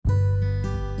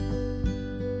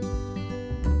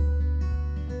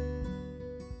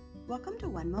Welcome to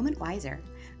One Moment Wiser.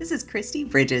 This is Christy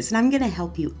Bridges, and I'm going to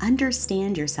help you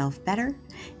understand yourself better,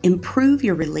 improve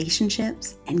your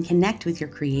relationships, and connect with your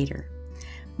Creator.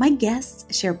 My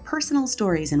guests share personal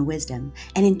stories and wisdom,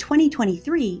 and in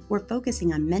 2023, we're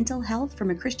focusing on mental health from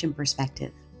a Christian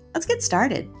perspective. Let's get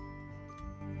started.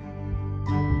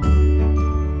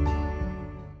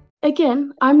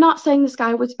 Again, I'm not saying this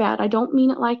guy was bad. I don't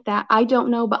mean it like that. I don't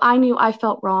know, but I knew I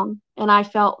felt wrong and I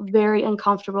felt very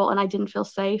uncomfortable and I didn't feel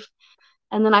safe.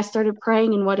 And then I started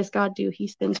praying, and what does God do? He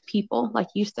sends people, like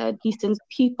you said, he sends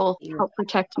people to help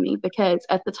protect me, because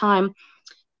at the time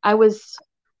I was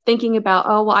thinking about,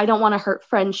 oh, well, I don't want to hurt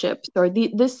friendships, or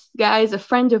this guy is a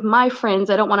friend of my friends.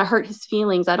 I don't want to hurt his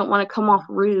feelings. I don't want to come off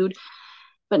rude.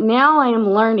 But now I am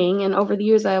learning, and over the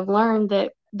years I have learned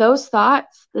that those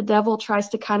thoughts, the devil tries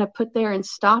to kind of put there and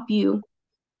stop you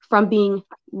from being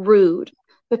rude.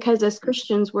 Because as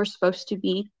Christians, we're supposed to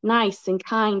be nice and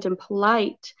kind and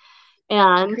polite.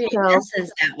 And Create so,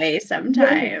 messes that way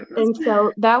sometimes. and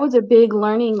so that was a big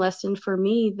learning lesson for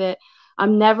me, that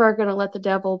I'm never going to let the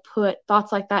devil put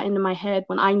thoughts like that into my head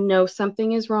when I know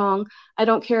something is wrong. I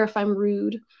don't care if I'm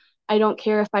rude. I don't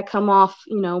care if I come off,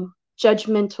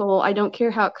 judgmental. I don't care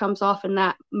how it comes off in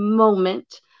that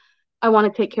moment. I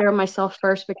want to take care of myself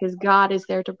first, because God is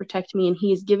there to protect me, and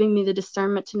he is giving me the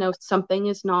discernment to know something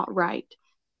is not right.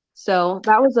 So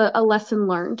that was a lesson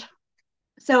learned.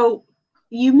 So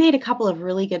you made a couple of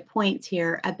really good points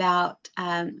here about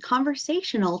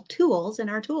conversational tools in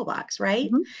our toolbox,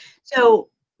 right? Mm-hmm. So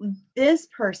this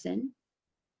person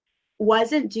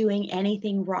wasn't doing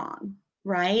anything wrong,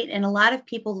 right? And a lot of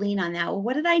people lean on that. Well,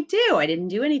 what did I do? I didn't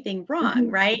do anything wrong, Mm-hmm.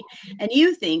 right? And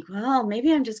you think, well,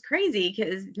 maybe I'm just crazy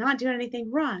because not doing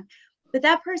anything wrong. But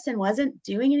that person wasn't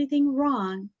doing anything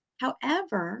wrong.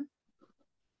 However,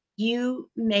 you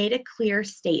made a clear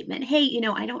statement. Hey,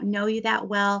 I don't know you that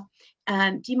well.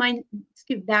 Do you mind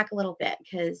scoot back a little bit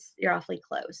because you're awfully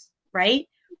close, right?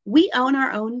 We own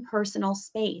our own personal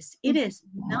space. It is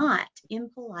not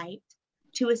impolite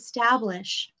to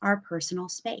establish our personal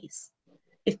space.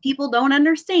 If people don't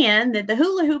understand that the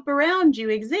hula hoop around you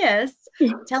exists,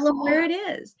 tell them where it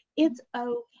is. It's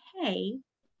okay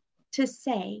to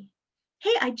say,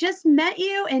 hey, I just met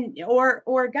you, and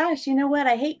or gosh, you know what?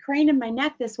 I hate craning my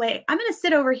neck this way. I'm going to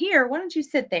sit over here. Why don't you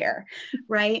sit there?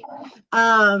 Right.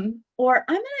 Or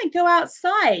I'm going to go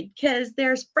outside because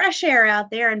there's fresh air out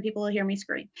there and people will hear me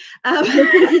scream.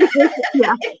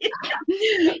 Yeah.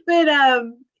 But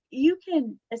you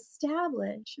can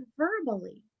establish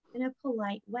verbally in a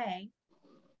polite way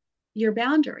your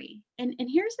boundary. And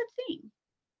here's the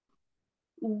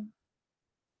thing.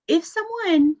 If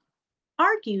someone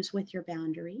argues with your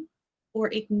boundary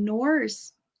or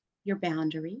ignores your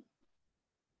boundary,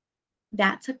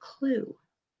 that's a clue.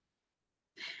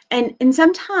 And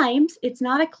sometimes it's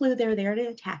not a clue they're there to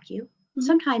attack you. Mm-hmm.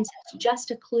 Sometimes it's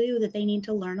just a clue that they need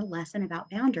to learn a lesson about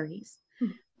boundaries.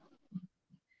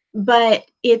 Mm-hmm. But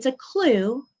it's a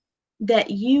clue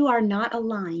that you are not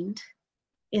aligned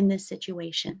in this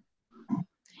situation.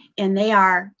 And they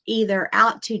are either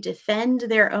out to defend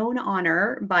their own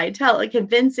honor by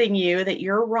convincing you that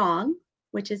you're wrong,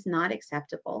 which is not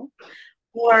acceptable,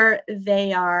 or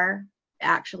they are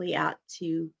actually out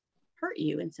to hurt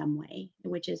you in some way,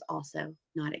 which is also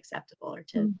not acceptable, or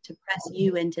to press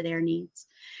you into their needs.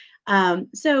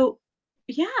 So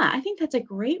yeah, I think that's a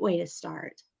great way to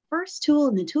start. First tool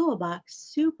in the toolbox,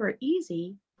 super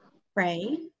easy.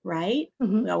 Pray, right?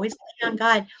 Mm-hmm. We always lean on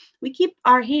God. We keep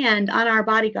our hand on our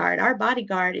bodyguard. Our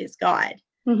bodyguard is God.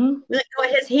 Mm-hmm. We let go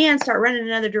of his hand, start running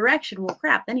another direction. Well,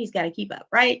 crap, then he's got to keep up,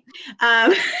 right?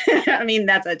 I mean,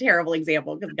 that's a terrible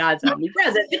example because God's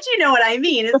omnipresent, but you know what I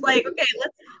mean. It's like, okay,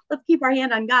 let's keep our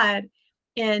hand on God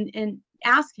and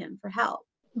ask him for help,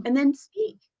 and then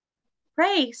speak,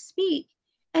 pray, speak,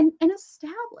 and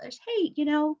establish. Hey,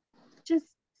 just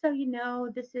so you know,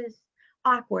 this is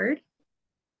awkward,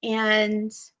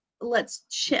 and let's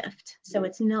shift so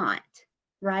it's not,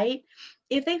 right?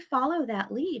 If they follow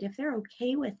that lead, if they're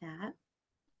okay with that,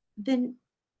 then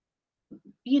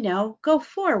go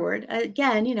forward.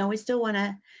 Again, we still want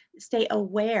to stay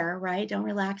aware, right? Don't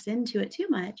relax into it too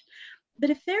much.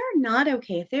 But if they're not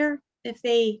okay, if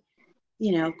they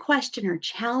question or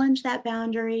challenge that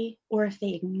boundary, or if they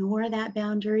ignore that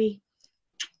boundary,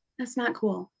 that's not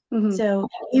cool. Mm-hmm. So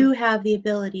you have the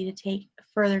ability to take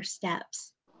further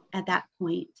steps at that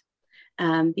point,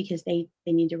 because they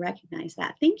need to recognize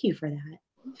that. Thank you for that.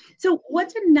 So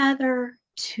what's another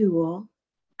tool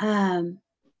that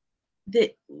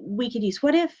we could use?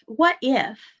 What if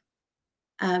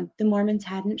the Mormons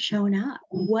hadn't shown up?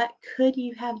 What could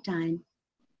you have done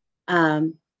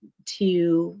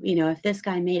to, if this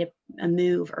guy made a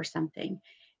move or something,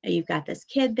 you've got this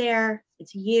kid there,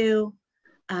 it's you.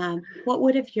 What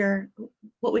would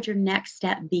your next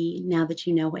step be now that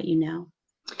you know what you know?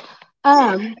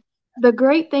 The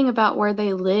great thing about where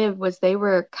they live was they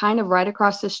were kind of right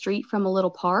across the street from a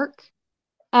little park.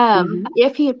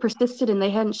 If he had persisted and they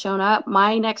hadn't shown up,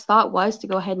 my next thought was to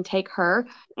go ahead and take her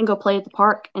and go play at the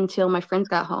park until my friends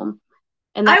got home.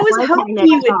 And I that was was my hoping next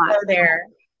you would thought. go there.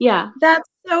 Yeah. That's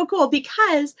so cool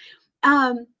because,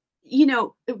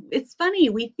 it's funny.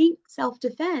 We think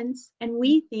self-defense and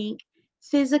we think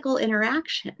physical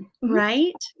interaction,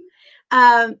 right?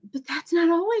 But that's not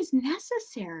always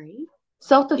necessary. If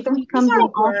Self-defense we use comes in our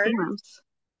all words, forms.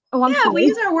 Oh, I'm yeah, we sorry.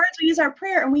 use our words, we use our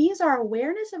prayer, and we use our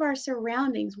awareness of our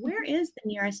surroundings. Where is the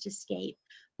nearest escape?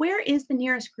 Where is the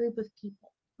nearest group of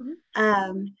people?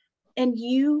 And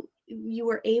you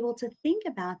were able to think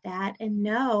about that and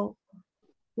know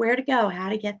where to go, how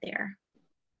to get there.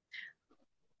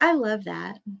 I love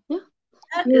that. Yeah.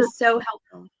 That is so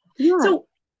helpful. Yeah. So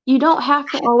you don't have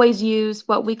to always use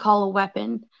what we call a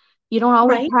weapon. You don't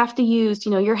always right. have to use,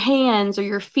 your hands or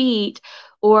your feet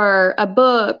or a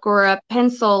book or a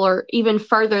pencil or even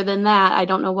further than that. I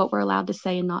don't know what we're allowed to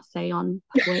say and not say on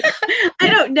public. I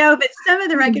don't know, but some of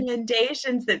the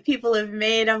recommendations that people have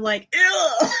made, I'm like,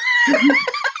 ew.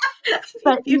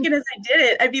 But Puking as I did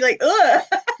it, I'd be like, ugh.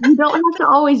 You don't have to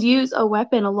always use a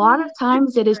weapon. A lot of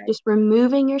times it is just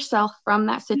removing yourself from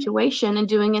that situation and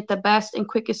doing it the best and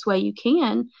quickest way you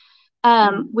can.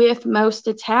 With most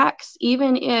attacks,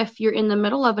 even if you're in the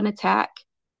middle of an attack,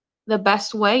 the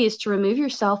best way is to remove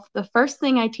yourself. The first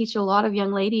thing I teach a lot of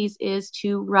young ladies is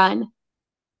to run.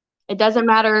 It doesn't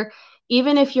matter,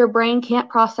 even if your brain can't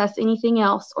process anything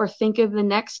else or think of the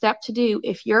next step to do,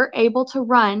 if you're able to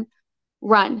run.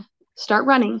 Start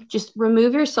running. Just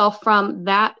remove yourself from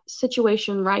that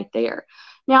situation right there.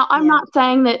 Now, I'm not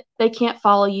saying that they can't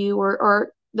follow you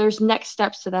or there's next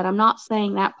steps to that. I'm not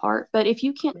saying that part. But if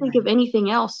you can't think of anything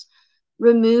else,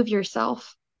 remove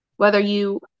yourself. Whether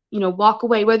you walk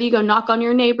away, whether you go knock on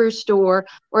your neighbor's door,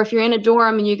 or if you're in a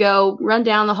dorm and you go run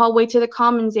down the hallway to the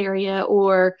commons area,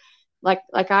 or like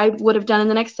I would have done in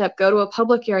the next step, go to a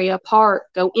public area, a park,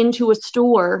 go into a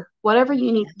store, whatever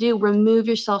you need to do, remove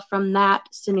yourself from that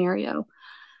scenario.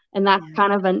 And that's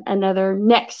kind of another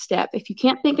next step. If you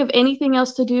can't think of anything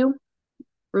else to do,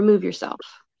 remove yourself.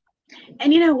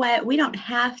 And you know what? We don't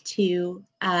have to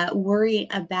worry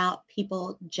about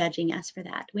people judging us for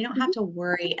that. We don't have to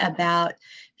worry about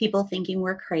people thinking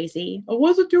we're crazy. I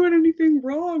wasn't doing anything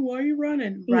wrong. Why are you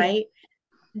running? Right?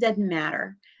 It doesn't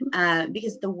matter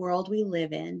because the world we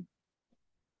live in,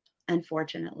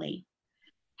 unfortunately,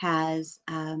 has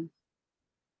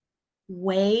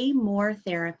way more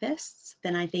therapists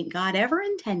than I think God ever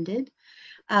intended,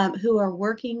 who are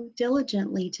working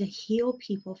diligently to heal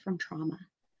people from trauma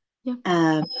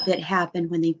that happened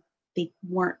when they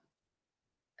weren't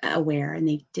aware and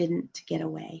they didn't get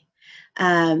away.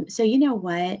 So you know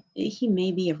what? He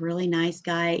may be a really nice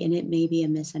guy and it may be a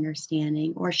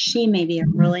misunderstanding, or she may be a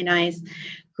really nice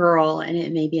girl and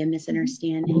it may be a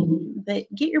misunderstanding, but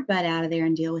get your butt out of there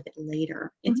and deal with it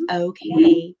later. It's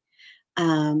okay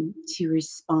to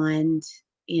respond,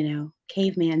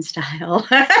 caveman style.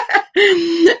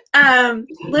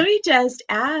 Let me just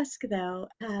ask though,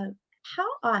 how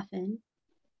often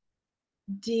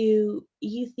do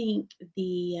you think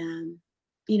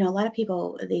a lot of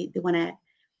people, they want to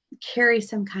carry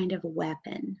some kind of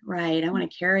weapon, right? I want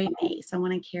to carry a mace. I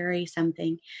want to carry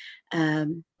something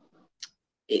um,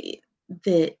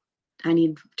 that I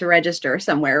need to register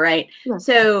somewhere, right?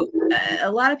 So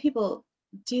a lot of people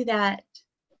do that.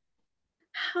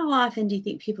 How often do you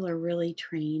think people are really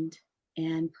trained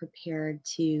and prepared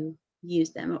to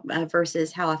use them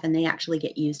versus how often they actually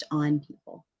get used on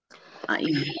people?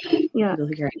 People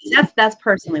who carry. That's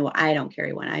personally what I don't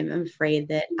carry one. I'm afraid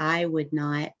that I would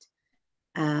not.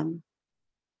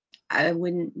 I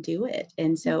wouldn't do it,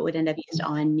 and so it would end up used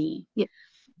on me.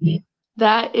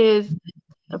 That is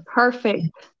a perfect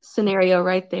scenario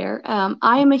right there.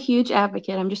 I am a huge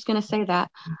advocate. I'm just going to say that.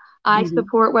 I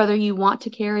support whether you want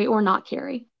to carry or not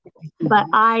carry. But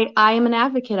I am an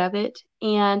advocate of it,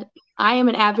 and I am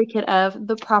an advocate of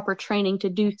the proper training to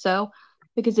do so.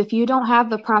 Because if you don't have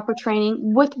the proper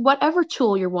training with whatever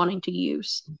tool you're wanting to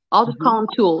use, I'll just call them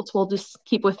tools. We'll just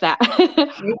keep with that.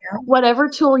 Whatever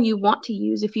tool you want to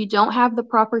use, if you don't have the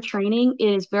proper training, it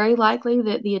is very likely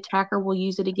that the attacker will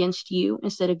use it against you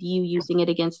instead of you using it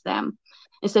against them.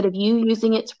 Instead of you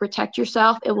using it to protect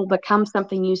yourself, it will become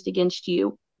something used against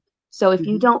you. So if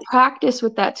you don't practice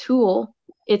with that tool,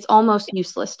 it's almost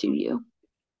useless to you.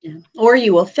 Yeah. Or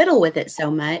you will fiddle with it so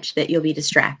much that you'll be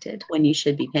distracted when you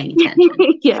should be paying attention.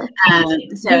 Yeah.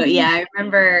 So yeah, I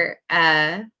remember,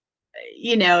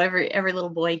 every little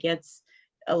boy gets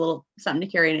a little something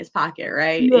to carry in his pocket,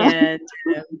 right? Yeah. And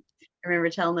I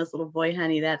remember telling this little boy,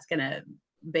 honey, that's gonna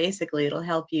basically it'll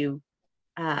help you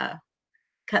uh,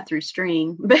 cut through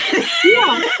string, but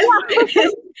Yeah.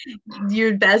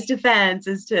 your best defense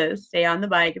is to stay on the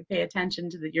bike and pay attention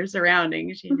to your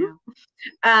surroundings, Mhm.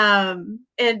 And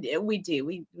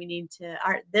we need to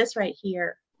this right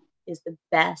here is the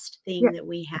best Yeah. thing that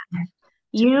we have to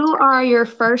You protect. are your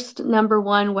first number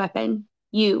one weapon,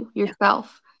 Yeah.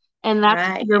 yourself. And that's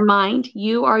Right. your mind.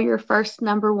 You are your first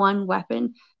number one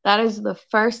weapon. That is the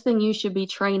first thing you should be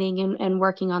training and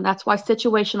working on. That's why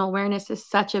situational awareness is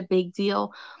such a big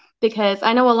deal. Because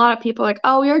I know a lot of people are like,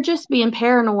 oh, you're just being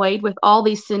paranoid with all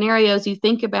these scenarios you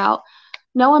think about.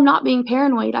 No, I'm not being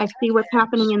paranoid. I see what's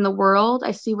happening in the world.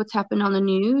 I see what's happened on the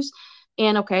news.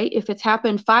 And okay, if it's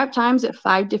happened 5 times at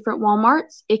 5 different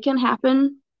Walmarts, it can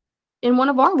happen in one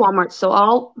of our Walmarts. So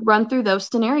I'll run through those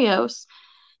scenarios.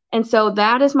 And so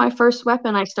that is my first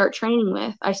weapon I start training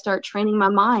with. I start training my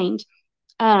mind.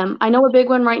 I know a big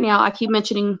one right now. I keep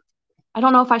mentioning, I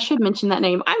don't know if I should mention that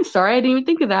name. I'm sorry, I didn't even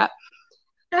think of that.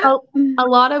 A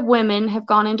lot of women have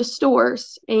gone into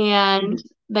stores and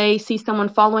they see someone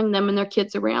following them and their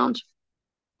kids around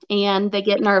and they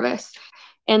get nervous.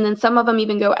 And then some of them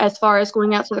even go as far as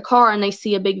going out to the car and they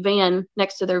see a big van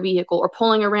next to their vehicle or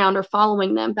pulling around or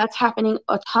following them. That's happening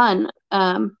a ton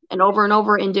and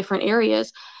over in different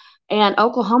areas. And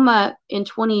Oklahoma in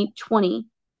 2020,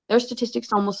 their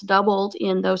statistics almost doubled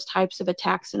in those types of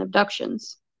attacks and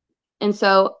abductions. And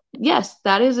so, yes,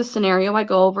 that is a scenario I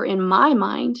go over in my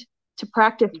mind to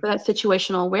practice for that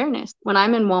situational awareness. When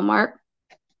I'm in Walmart,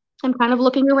 I'm kind of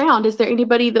looking around. Is there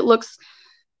anybody that looks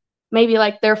maybe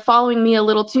like they're following me a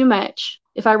little too much?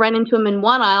 If I run into them in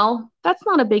one aisle, that's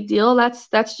not a big deal. That's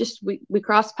just we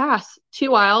cross paths.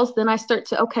 2 aisles, then I start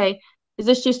to, okay, is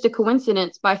this just a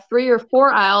coincidence? By 3 or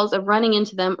 4 aisles of running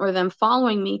into them or them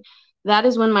following me, that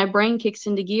is when my brain kicks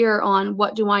into gear on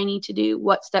what do I need to do?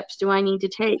 What steps do I need to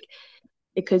take?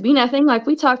 It could be nothing like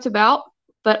we talked about,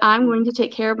 but I'm going to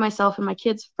take care of myself and my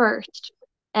kids first.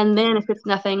 And then if it's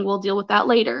nothing, we'll deal with that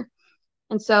later.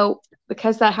 And so,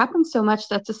 because that happens so much,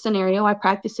 that's a scenario I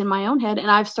practice in my own head. And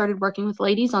I've started working with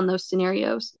ladies on those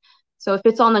scenarios. So, if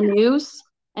it's on the news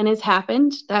and it's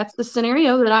happened, that's the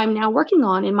scenario that I'm now working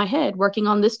on in my head, working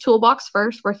on this toolbox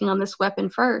first, working on this weapon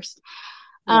first.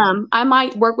 I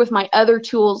might work with my other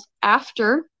tools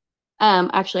after.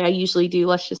 Actually, I usually do,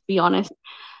 let's just be honest.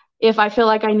 If I feel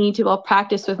like I need to, I'll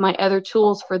practice with my other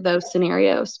tools for those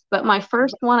scenarios. But my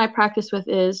first one I practice with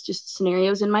is just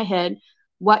scenarios in my head.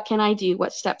 What can I do?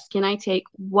 What steps can I take?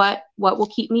 What will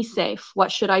keep me safe?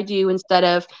 What should I do instead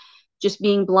of just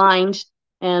being blind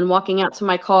and walking out to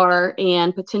my car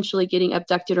and potentially getting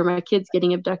abducted or my kids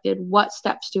getting abducted? What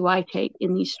steps do I take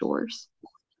in these stores?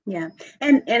 Yeah.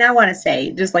 And I want to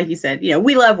say, just like you said,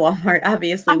 we love Walmart.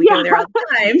 Obviously, we go Yeah, there all the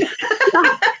time.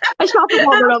 I shop at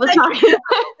Walmart all the time.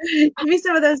 Give me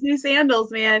some of those new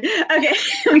sandals, man. Okay.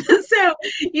 So,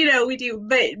 we do,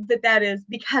 but that is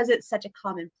because it's such a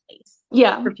common place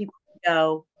Yeah, for people to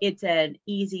go. It's an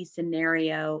easy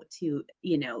scenario to,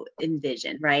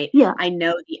 envision, right? yeah. I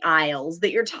know the aisles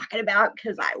that you're talking about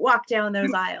because I walk down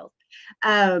those aisles.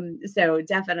 So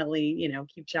definitely,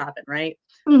 keep shopping, right?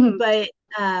 Mm-hmm. But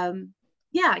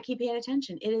yeah, keep paying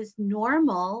attention. It is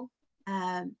normal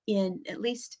in at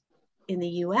least in the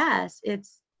US.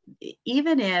 It's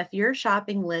even if your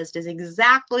shopping list is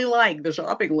exactly like the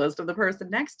shopping list of the person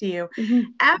next to you, Mm-hmm.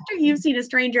 after you've seen a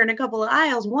stranger in a couple of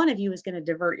aisles, one of you is going to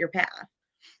divert your path.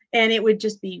 And it would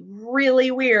just be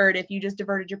really weird if you just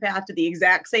diverted your path to the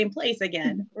exact same place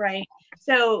again, right?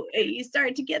 So you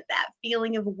start to get that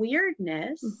feeling of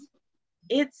weirdness.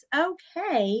 It's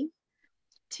okay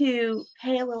to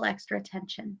pay a little extra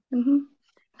attention. Mm-hmm.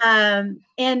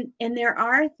 And there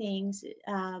are things,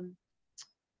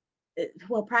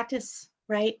 well, practice,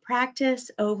 right?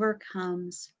 Practice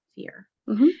overcomes fear.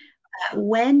 Mm-hmm.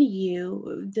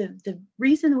 The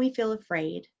reason we feel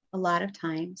afraid a lot of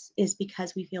times is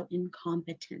because we feel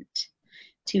incompetent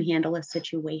to handle a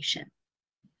situation.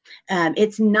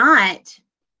 It's not,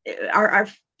 our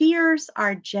fears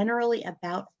are generally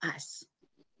about us.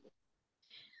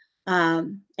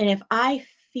 And if I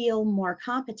feel more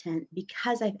competent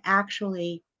because I've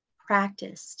actually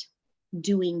practiced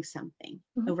doing something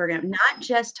over again, not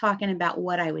just talking about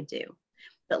what I would do,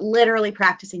 but literally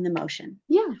practicing the motion,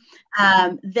 Yeah.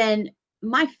 then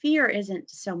my fear isn't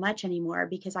so much anymore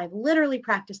because I've literally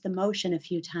practiced the motion a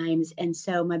few times. And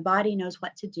so my body knows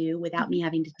what to do without me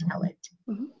having to tell it.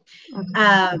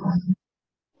 Okay.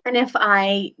 And if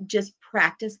I just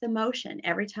practice the motion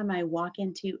every time I walk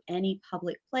into any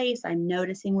public place, I'm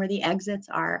noticing where the exits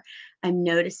are. I'm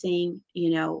noticing,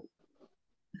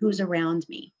 who's around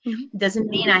me. Doesn't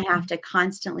mean I have to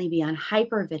constantly be on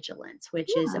hypervigilance,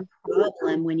 which is a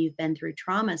problem when you've been through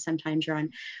trauma. Sometimes you're on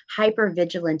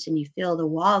hypervigilance and you feel the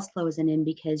walls closing in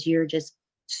because you're just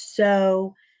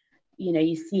so,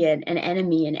 you see an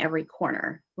enemy in every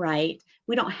corner, right?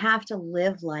 We don't have to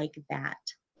live like that.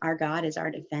 Our God is our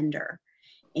defender.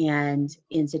 And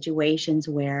in situations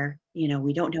where,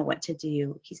 we don't know what to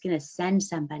do, he's going to send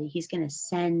somebody, he's going to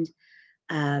send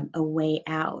a way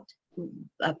out.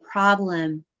 A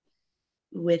problem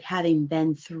with having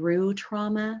been through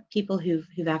trauma, people who've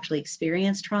actually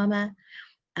experienced trauma,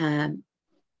 one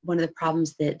of the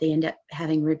problems that they end up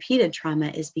having repeated trauma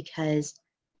is because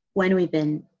when we've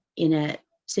been in a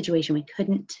situation we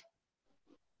couldn't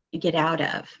get out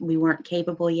of, we weren't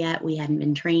capable yet, we hadn't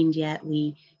been trained yet,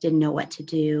 we didn't know what to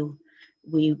do,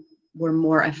 we were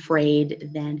more afraid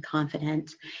than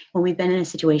confident. When we've been in a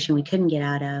situation we couldn't get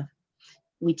out of,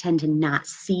 we tend to not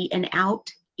see an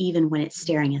out even when it's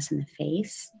staring us in the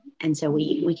face. And so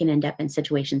we can end up in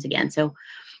situations again. So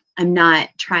I'm not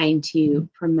trying to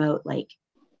promote like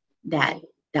that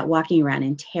walking around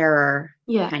in terror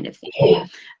kind of thing.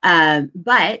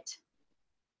 But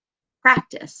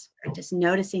practice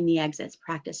noticing the exits,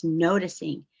 practice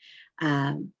noticing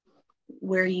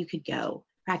where you could go,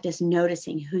 practice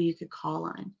noticing who you could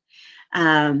call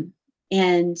on,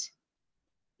 and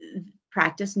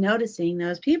practice noticing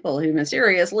those people who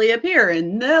mysteriously appear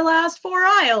in the last 4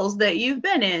 aisles that you've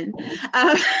been in,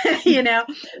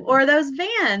 or those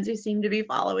vans who seem to be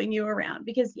following you around.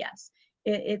 Because yes,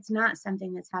 it's not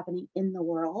something that's happening in the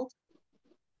world.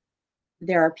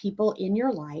 There are people in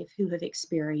your life who have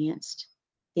experienced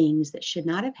things that should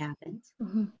not have happened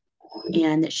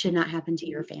and that should not happen to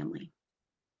your family.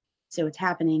 So it's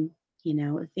happening,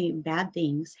 bad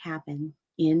things happen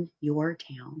in your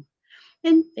town.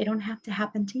 And they don't have to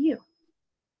happen to you.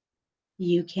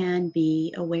 You can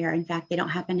be aware. In fact, they don't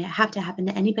have to happen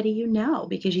to anybody you know,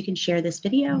 because you can share this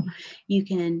video. You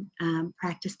can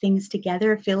practice things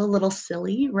together, feel a little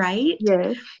silly, right?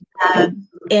 Yes.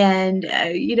 And,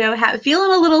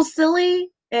 feeling a little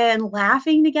silly and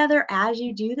laughing together as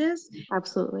you do this.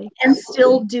 Absolutely. And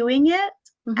still doing it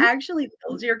actually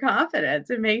builds your confidence.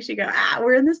 It makes you go,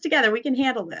 we're in this together. We can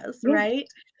handle this, right?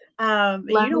 You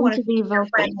don't want to be your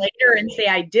friend later and say,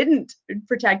 I didn't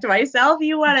protect myself.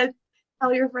 You want to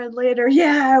tell your friend later,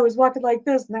 I was walking like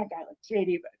this and that guy looked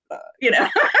shady, but,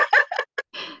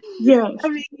 Yes. I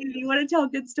mean, you want to tell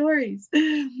good stories.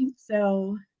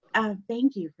 So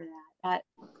thank you for that.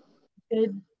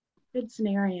 That good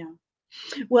scenario.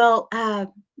 Well,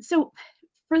 so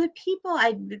for the people,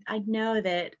 I know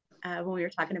that when we were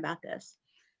talking about this,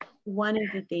 one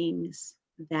of the things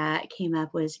that came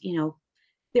up was,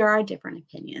 there are different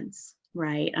opinions,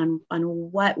 right, on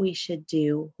what we should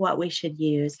do, what we should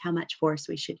use, how much force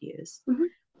we should use.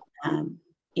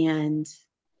 And,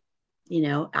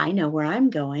 I know where I'm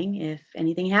going. If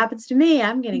anything happens to me,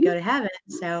 I'm going to go to heaven.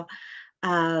 So,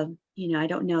 I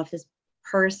don't know if this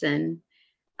person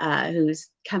who's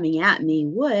coming at me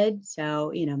would.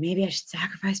 So, maybe I should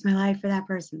sacrifice my life for that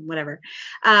person, whatever.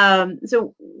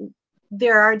 So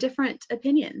there are different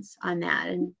opinions on that.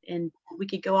 And we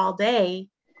could go all day.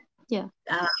 Yeah.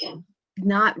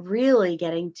 Not really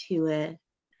getting to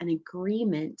an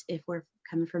agreement if we're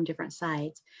coming from different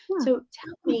sides. Yeah. So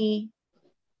tell me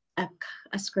a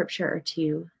scripture or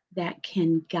two that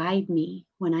can guide me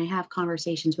when I have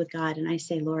conversations with God and I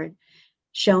say, Lord,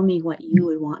 show me what you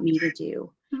would want me to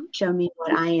do. Show me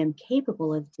what I am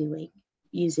capable of doing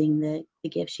using the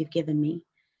gifts you've given me.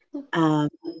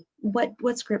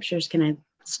 What scriptures can I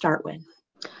start with?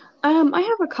 I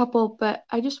have a couple, but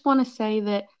I just want to say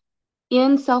that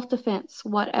in self-defense,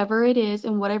 whatever it is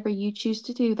and whatever you choose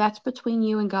to do, that's between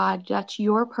you and God. That's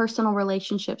your personal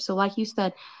relationship. So like you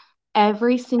said,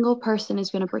 every single person is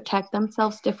going to protect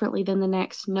themselves differently than the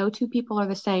next. No two people are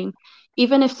the same.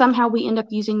 Even if somehow we end up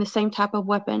using the same type of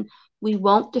weapon, we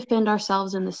won't defend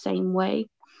ourselves in the same way,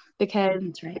 because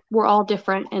we're all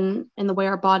different in the way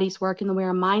our bodies work and the way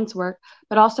our minds work,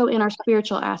 but also in our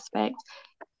spiritual aspect.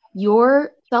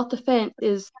 Your self-defense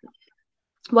is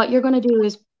what you're going to do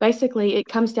is basically it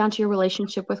comes down to your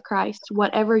relationship with Christ.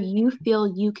 Whatever you feel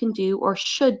you can do or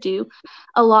should do.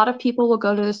 A lot of people will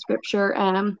go to the scripture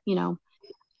and,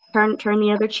 turn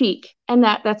the other cheek. And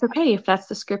that's okay. If that's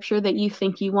the scripture that you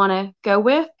think you want to go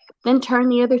with, then turn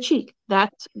the other cheek.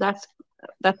 That's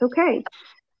that's okay.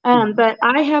 But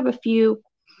I have a few.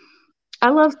 I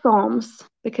love Psalms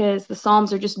because the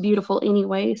Psalms are just beautiful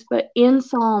anyways. But in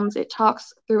Psalms, it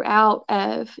talks throughout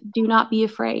of do not be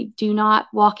afraid, do not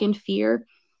walk in fear.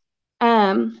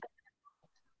 Um,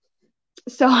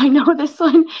 so I know this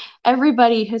one,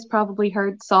 everybody has probably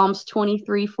heard Psalms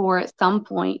 23:4 at some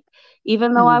point.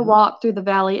 Even though I Mhm. walk through the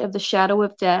valley of the shadow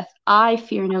of death, I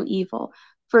fear no evil,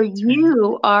 for That's right.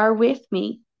 you are with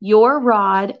me. Your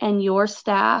rod and your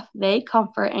staff, they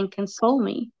comfort and console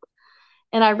me.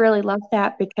 And I really love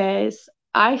that because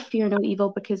I fear no evil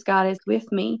because God is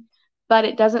with me. But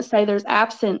it doesn't say there's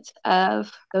absence of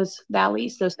those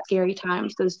valleys, those scary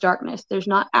times, those darkness. There's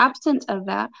not absence of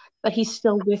that, but He's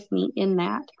still with me in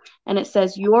that. And it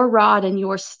says, your rod and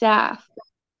your staff.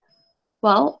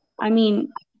 Well, I mean,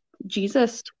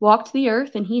 Jesus walked the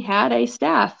earth and He had a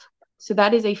staff. So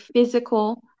that is a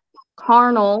physical,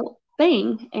 carnal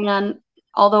thing. And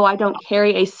although I don't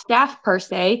carry a staff per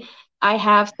se, I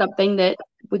have something that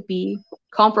would be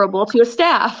comparable to a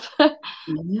staff.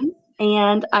 Mhm.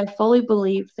 And I fully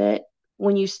believe that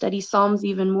when you study Psalms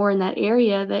even more in that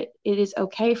area, that it is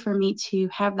okay for me to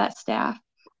have that staff.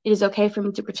 It is okay for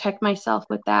me to protect myself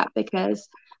with that because,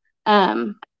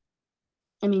 um,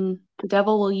 I mean, the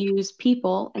devil will use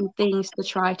people and things to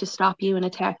try to stop you and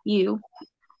attack you.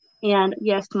 And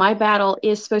yes, my battle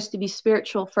is supposed to be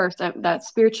spiritual first, that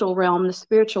spiritual realm, the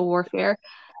spiritual warfare,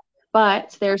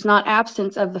 but there's not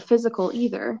absence of the physical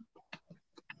either.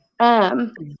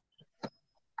 Um,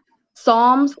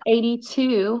 Psalms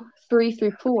 82,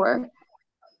 3-4.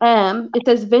 It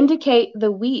says, vindicate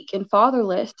the weak and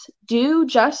fatherless, do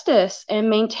justice and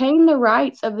maintain the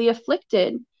rights of the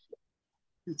afflicted,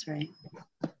 That's right.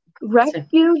 So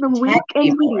rescue the weak protect and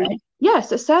people, needy. right?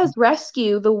 Yes, it says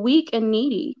rescue the weak and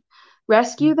needy,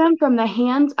 rescue them from the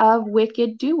hands of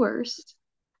wicked doers.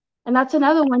 And that's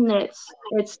another one that's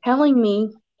it's telling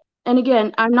me, and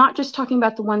again, I'm not just talking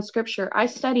about the one scripture. I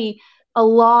study a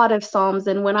lot of Psalms,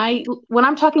 and when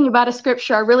I'm talking about a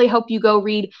scripture, I really hope you go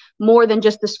read more than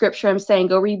just the scripture I'm saying.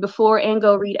 Go read before and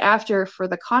go read after for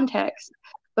the context.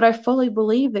 But I fully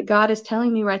believe that God is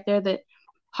telling me right there that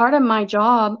part of my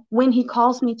job, when He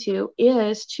calls me to,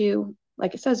 is to,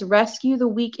 like it says, rescue the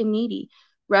weak and needy,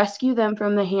 rescue them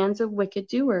from the hands of wicked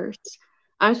doers.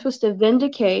 I'm supposed to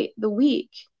vindicate the weak.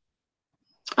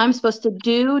 I'm supposed to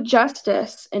do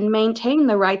justice and maintain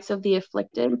the rights of the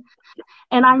afflicted.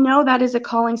 And I know that is a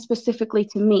calling specifically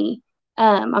to me.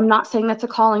 I'm not saying that's a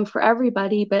calling for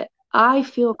everybody, but I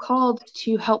feel called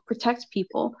to help protect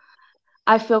people.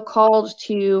 I feel called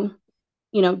to,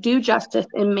 do justice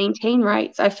and maintain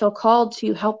rights. I feel called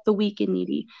to help the weak and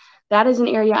needy. That is an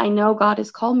area I know God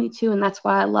has called me to, and that's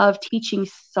why I love teaching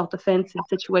self-defense and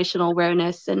situational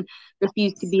awareness and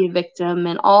refuse to be a victim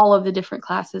and all of the different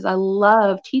classes. I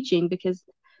love teaching because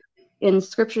in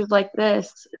scriptures like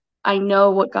this, I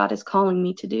know what God is calling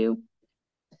me to do.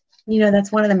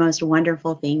 That's one of the most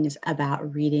wonderful things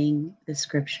about reading the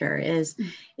scripture is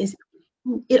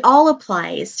it all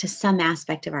applies to some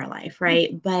aspect of our life,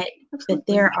 right? But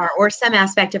Absolutely. there are, or some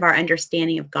aspect of our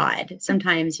understanding of God.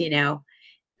 Sometimes,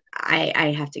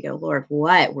 I have to go, Lord,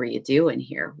 what were you doing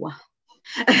here? Well,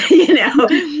 but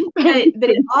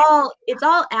it's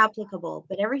all applicable.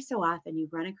 But every so often you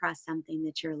run across something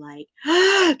that you're like,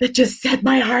 that just set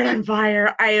my heart on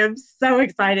fire. I am so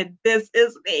excited. This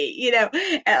is me. And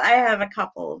I have a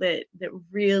couple that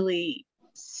really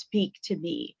speak to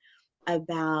me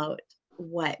about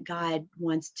what God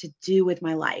wants to do with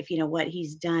my life, what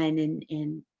He's done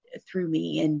and through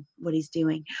me and what He's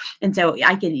doing. And so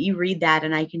you read that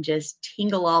and I can just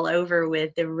tingle all over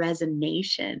with the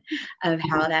resonation of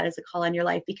how that is a call on your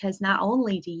life, because not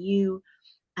only do you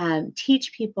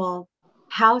teach people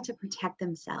how to protect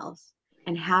themselves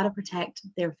and how to protect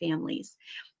their families,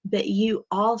 but you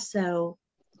also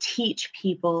teach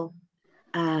people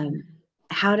um,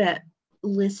 how to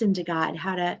listen to God,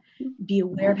 how to be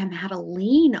aware of Him, how to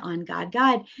lean on God.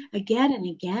 God, again and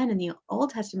again in the Old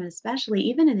Testament, especially,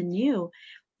 even in the New,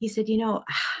 He said,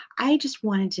 I just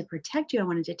wanted to protect you. I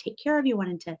wanted to take care of you. I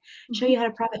wanted to show Mhm. you how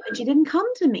to profit, but you didn't come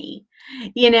to me. I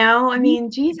Mhm. mean,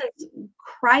 Jesus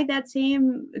cried that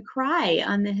same cry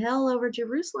on the hill over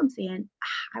Jerusalem, saying,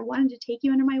 I wanted to take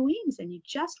you under my wings, and you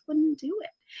just wouldn't do it.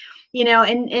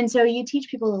 And so you teach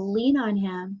people to lean on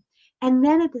Him, and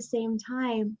then at the same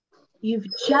time you've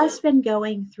just been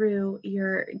going through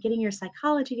your getting your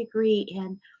psychology degree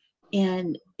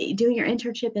and doing your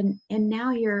internship, and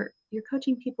now you're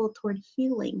coaching people toward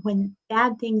healing when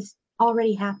bad things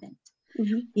already happened.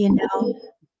 Mhm. you know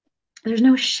there's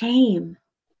no shame.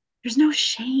 There's no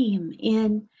shame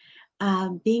in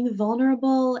being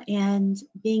vulnerable and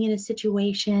being in a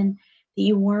situation that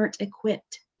you weren't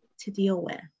equipped to deal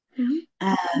with.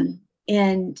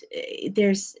 And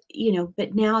there's,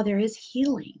 but now there is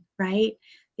healing, right?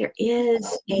 There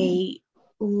is a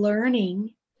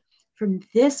learning from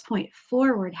this point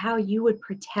forward how you would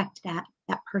protect that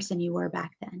person you were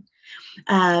back then.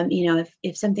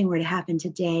 If something were to happen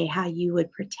today, how you would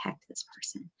protect this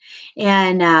person.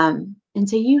 And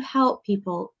so you help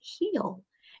people heal.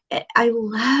 I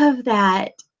love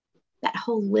that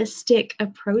holistic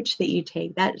approach that you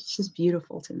take. That's just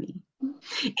beautiful to me.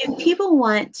 If people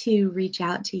want to reach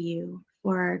out to you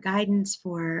for guidance,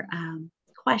 for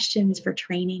questions, for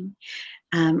training,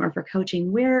 or for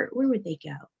coaching, where would they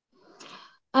go?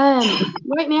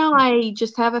 Right now I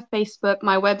just have a Facebook,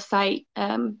 my website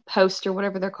post or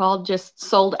whatever they're called, just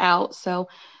sold out. So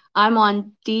I'm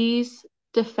on Dees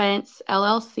Defense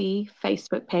LLC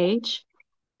Facebook page.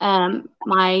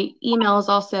 My email is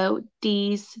also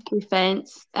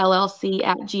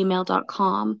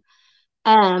deesdefensellc@gmail.com.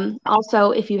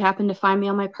 Also, if you happen to find me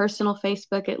on my personal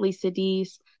Facebook at Lisa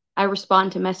Dees, I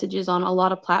respond to messages on a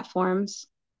lot of platforms.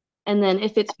 And then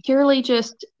if it's purely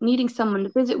just needing someone to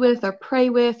visit with or pray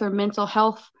with or mental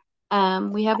health,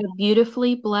 we have a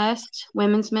beautifully blessed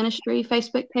women's ministry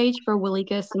Facebook page for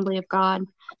Williga Assembly of God.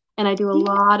 And I do a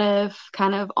lot of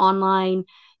kind of online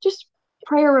just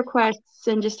prayer requests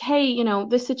and just, hey,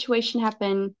 this situation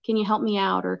happened. Can you help me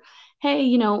out? Or,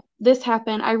 hey, this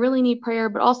happened. I really need prayer,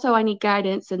 but also I need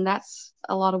guidance. And that's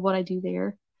a lot of what I do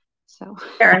there. So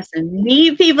there are some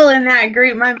neat people in that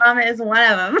group. My mama is one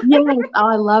of them. yes,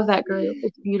 I love that group.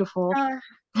 It's beautiful.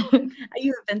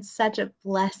 You have been such a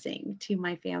blessing to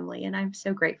my family, and I'm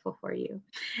so grateful for you.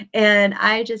 And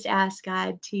I just ask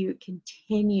God to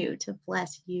continue to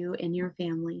bless you and your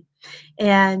family.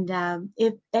 And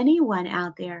if anyone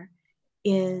out there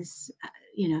is,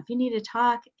 if you need to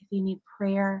talk, if you need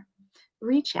prayer,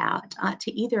 reach out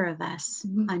to either of us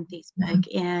on Facebook,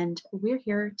 and we're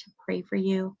here to pray for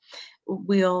you.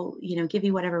 We'll, give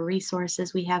you whatever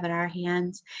resources we have at our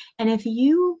hands. And if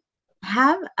you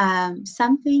have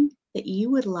something that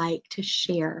you would like to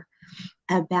share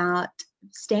about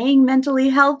staying mentally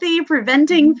healthy,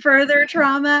 preventing further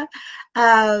trauma,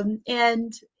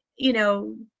 and,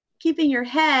 keeping your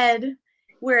head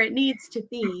where it needs to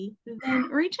be, then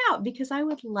reach out, because I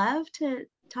would love to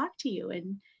talk to you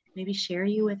and maybe share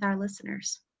you with our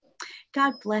listeners.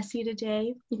 God bless you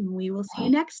today, and we will see you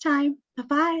next time.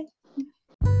 Bye-bye.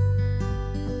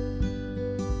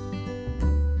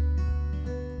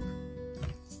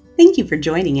 Thank you for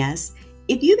joining us.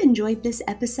 If you've enjoyed this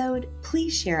episode,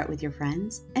 please share it with your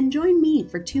friends and join me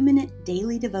for 2-minute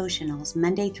daily devotionals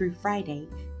Monday through Friday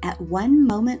at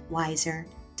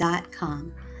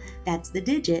onemomentwiser.com. That's the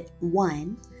digit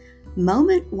 1,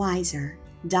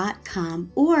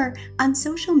 momentwiser.com, or on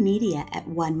social media at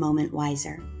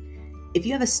onemomentwiser. If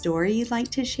you have a story you'd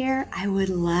like to share, I would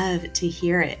love to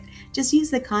hear it. Just use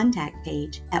the contact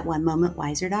page at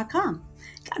onemomentwiser.com.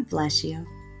 God bless you.